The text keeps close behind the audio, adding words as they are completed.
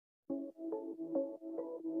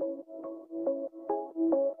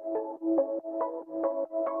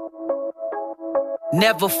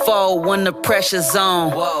Never fold when the pressure's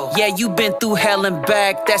on. Whoa. Yeah, you been through hell and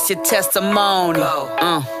back, that's your testimony.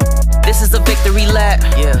 This is a victory lap.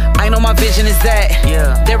 Yeah. I know my vision is that.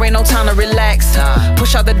 Yeah. There ain't no time to relax.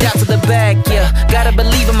 Push all the doubt to the back. Yeah. Gotta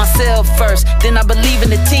believe in myself first, then I believe in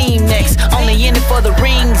the team next. Only in it for the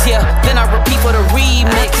rings, yeah. Then I repeat for the remix.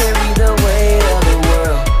 I carry the weight of the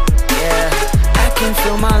world. Yeah. I can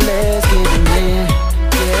feel my legs giving in.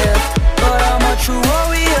 Yeah. But I'm a true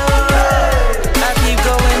warrior. I keep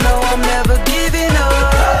going, no, I'm never giving up.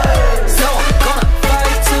 So I'm gonna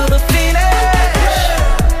fight to the finish.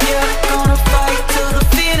 Yeah, gonna fight to the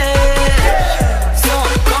finish. So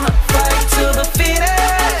I'm gonna fight to the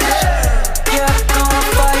finish. Yeah, gonna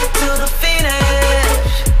fight to the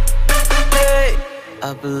finish. Hey.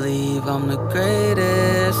 I believe I'm the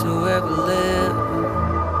greatest who ever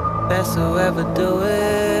lived, best who ever do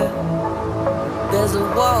it. There's a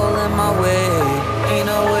wall in my way, ain't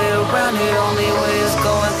no way around it, only way is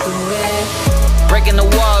going through it. Breaking the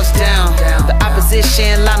walls down, the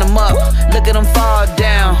opposition line them up, look at them fall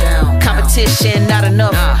down. Competition not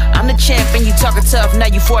enough, I'm the champion, you talking tough, now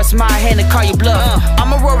you force my hand to call you bluff.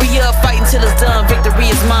 I'm a warrior, fighting till it's done,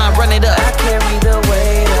 victory is mine, run it up. I carry the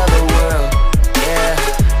weight of the world, yeah.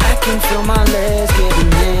 I can feel my legs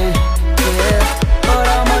giving in.